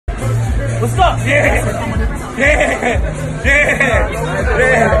What's up? Yeah.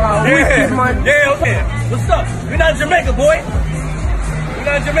 Okay. What's up? We're not Jamaica, boy. We're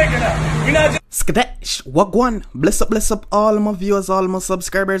not Jamaica now. We're not Skadesh, wagwan. Bless up all my viewers, all my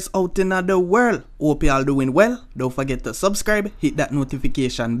subscribers out in the world. Hope you all doing well. Don't forget to subscribe, hit that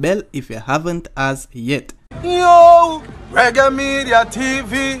notification bell if you haven't as yet. Yo, Reggae Media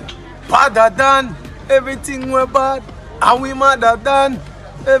TV, badder than everything we're bad, and we madder than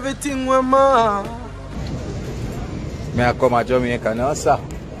everything we're mad. Me I come to Jamaica now, sir.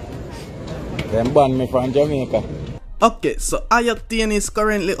 Them ban me from Jamaica. Okay, so Octane is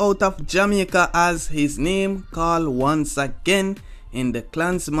currently out of Jamaica as his name called once again in the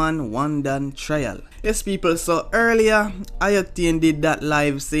Klansman One Done trial. Yes people, so earlier Octane did that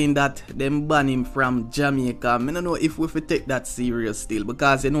live saying that them ban him from Jamaica. I don't know if we should take that serious still,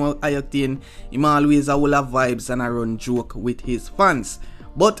 because you know Octane, him always a whole of vibes and a run joke with his fans.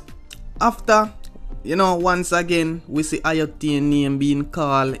 But after, you know, once again we see Octane name being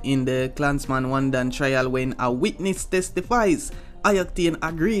called in the Klansman One Done trial when a witness testifies Octane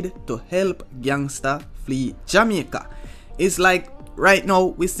agreed to help gangster flee Jamaica. It's like right now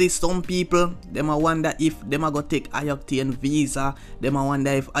we see some people, them a wonder if them a go take Octane visa, them a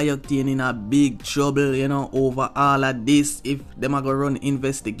wonder if Octane in a big trouble, you know, over all of this, if them a go run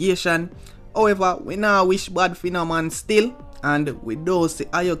investigation. However, we now wish bad for no man still, and we do see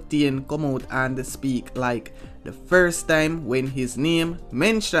Octane come out and speak like the first time when his name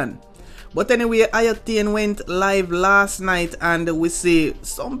mentioned. But anyway, Octane went live last night and we see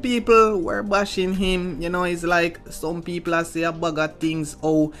some people were bashing him. You know, it's like some people are say a bag of things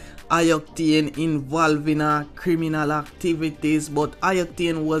how Octane involved in criminal activities, but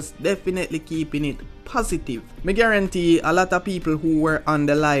Octane was definitely keeping it positive. Me guarantee a lot of people who were on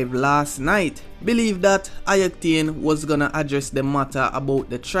the live last night believe that Octane was gonna address the matter about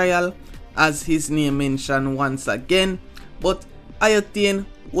the trial as his name mentioned once again, but Octane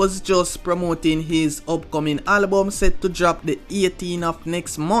was just promoting his upcoming album set to drop the 18th of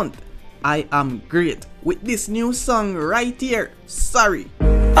next month, I Am Great, with this new song right here, Sorry.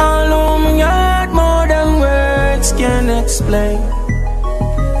 All of my heart, more than words can explain.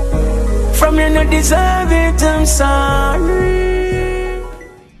 From you not deserve it, I'm sorry.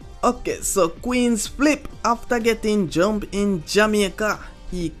 Okay, so Queen's flip after getting jumped in Jamaica.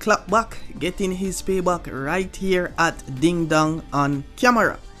 He clapped back, getting his payback right here at Ding Dong on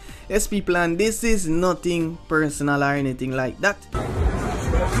camera. Yes people, and this is nothing personal or anything like that.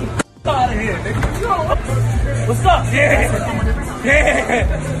 out of here, nigga. What's up? Yeah.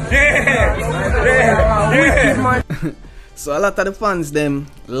 So a lot of the fans them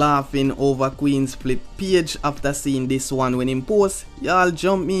laughing over Queen's flip page after seeing this one when him post, y'all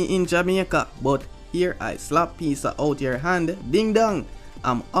jump me in Jamaica, but here I slap pizza out your hand, ding dong,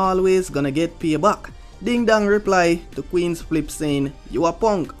 I'm always gonna get payback. Ding dong reply to Queen's flip saying, you a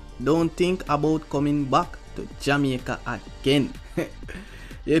punk, don't think about coming back to Jamaica again.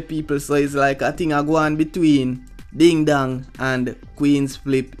 Yeah people, so it's like a thing I go on between Ding Dong and Queen's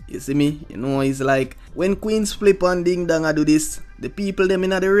flip. You see me? You know, it's like when Queen's flip and Ding Dong I do this, the people them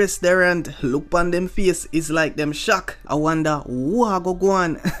in the restaurant look on them face, it's like them shock. I wonder what go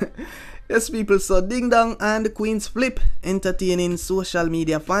on. Yes people, so Ding Dong and Queen's flip entertaining social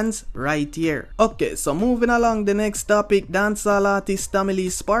media fans right here. Okay, so moving along, the next topic, dancehall artist Tommy Lee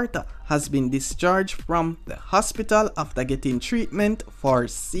Sparta has been discharged from the hospital after getting treatment for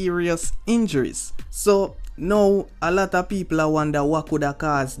serious injuries. So now a lot of people are wonder what could have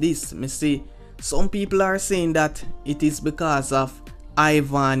caused this. Me see some people are saying that it is because of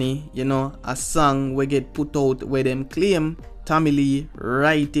Ivany, you know, a song we get put out where them claim Tommy Lee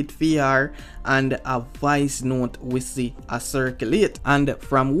write it for her and a voice note we see a circulate, and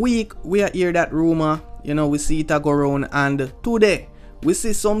from week we hear that rumor, you know, we see it a go around, and today we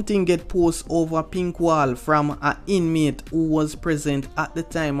see something get posted over pink wall from an inmate who was present at the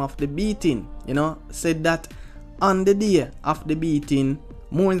time of the beating. You know, said that on the day of the beating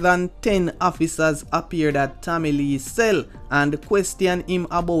more than 10 officers appeared at Tommy Lee's cell and questioned him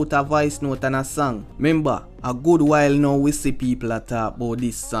about a voice note and a song. Remember, a good while now we see people talk about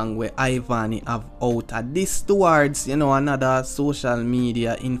this song where Ivany have out at this towards, you know, another social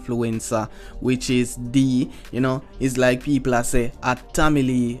media influencer, which is D, you know, it's like people are say at Tommy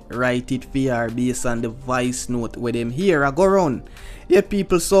Lee write it for her based on the voice note where them hear a go run. Yeah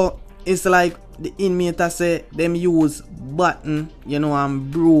people, so it's like the inmate say them use button, you know,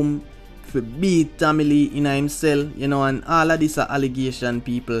 and broom for beat Tommy Lee in himself, you know, and all of this are allegation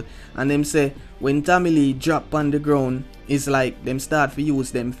people, and them say when Tommy Lee drop on the ground, it's like them start to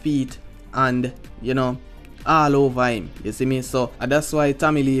use them feet and, you know, all over him, you see me. So that's why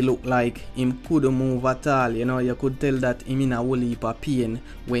Tommy Lee look like him couldn't move at all. You know, you could tell that him in a whole heap of pain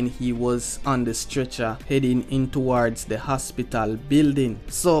when he was on the stretcher heading in towards the hospital building.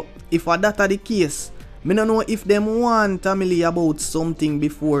 So if that are the case, me don't know if them want Tommy Lee about something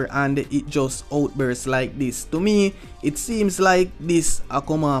before and it just outbursts like this. To me, it seems like this a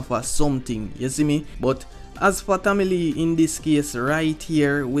come off of something, you see me. But as for Tommy Lee in this case right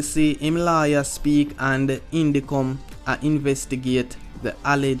here, we see him lawyer speak and Indicom investigate the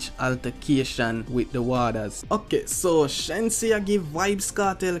alleged altercation with the warders. Okay, so Shenseea give Vybz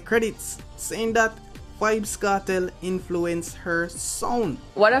Kartel credits, saying that Vybz Kartel influenced her sound.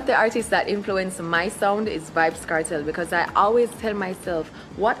 One of the artists that influenced my sound is Vybz Kartel, because I always tell myself,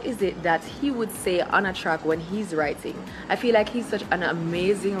 what is it that he would say on a track when he's writing? I feel like he's such an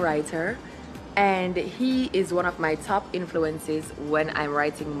amazing writer, and he is one of my top influences when I'm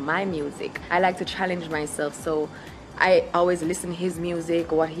writing my music. I like to challenge myself, so I always listen to his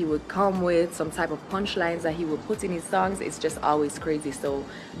music, what he would come with, some type of punchlines that he would put in his songs. It's just always crazy. So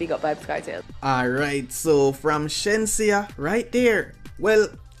big up Vybz Kartel. Alright, so from Shenseea right there. Well,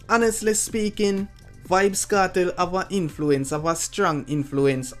 honestly speaking, Vybz Kartel have a influence, have a strong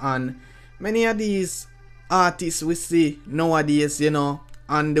influence on many of these artists we see nowadays, you know,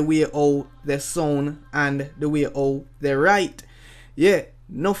 and the way how they sound and the way how they write. Yeah,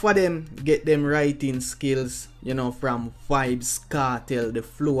 enough of them get them writing skills, you know, from Vybz Kartel, the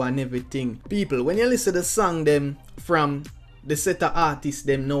flow and everything. People, when you listen to the song them from the set of artists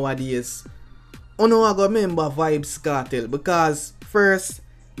them nowadays, you know I go remember Vybz Kartel, because first,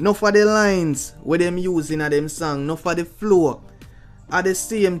 enough of the lines where them using at them song, enough of the flow are the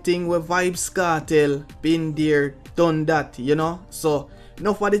same thing where Vybz Kartel been there, done that, you know. So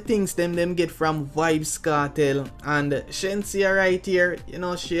enough of the things them get from Vybz Kartel, and Shenseea right here, you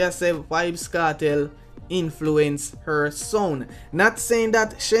know, she has said Vybz Kartel influence her sound. Not saying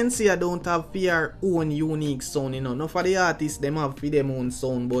that Shenseea don't have her own unique sound, you know. Enough of the artists them have for them own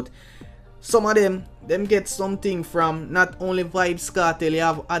sound, but some of them get something from not only Vybz Kartel. You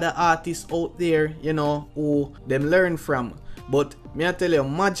have other artists out there, you know, who them learn from. But me I tell you,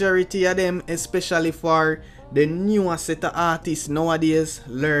 majority of them, especially for the newer set of artists nowadays,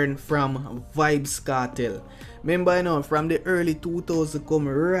 learn from Vybz Kartel. Remember, you know, from the early 2000s come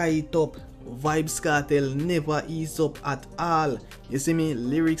right up, Vybz Kartel never ease up at all. You see me,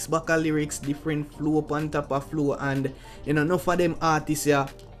 lyrics back of lyrics, different flow up on top of flow, and you know, enough of them artists here,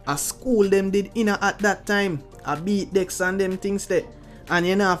 a school them did in at that time, a beat decks and them things there. And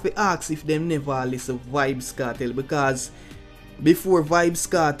you know have to ask if them never listen to Vybz Kartel, because before Vybz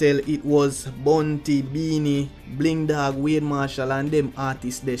Kartel, it was Bunty, Beanie, Bling Dog, Wade Marshall and them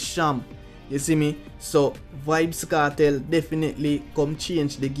artists, they sham. You see me? So Vybz Kartel definitely come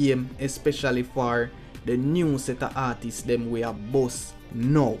change the game, especially for the new set of artists them we are boss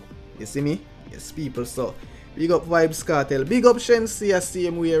now. You see me? Yes people, so big up Vybz Kartel. Big up Shenseea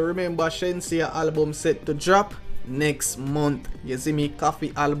same way. Remember Shenseea album set to drop next month. You see me,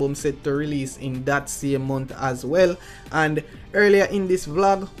 Coffee album set to release in that same month as well. And earlier in this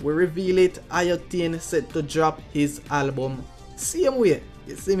vlog we reveal it, Octane set to drop his album same way.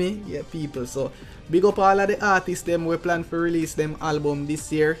 You see me? Yeah people, so big up all of the artists them we plan to release them album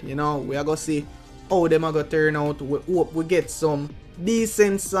this year. You know, we are gonna see how them are gonna turn out. We hope we get some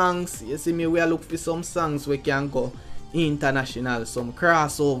decent songs. You see me, we are look for some songs we can go international, some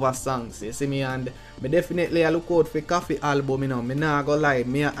crossover songs, you see me. And me definitely I look out for Coffee album, you know. Me nah go lie,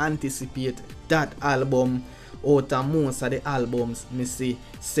 me anticipate that album out of most of the albums me see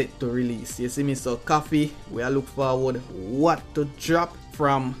set to release, you see me. So Coffee, we are look forward what to drop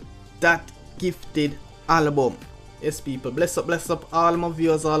from that gifted album. Yes people, bless up all my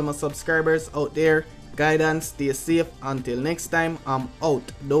viewers, all my subscribers out there. Guidance, stay safe. Until next time, I'm out.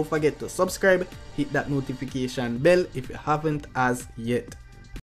 Don't forget to subscribe, hit that notification bell if you haven't as yet.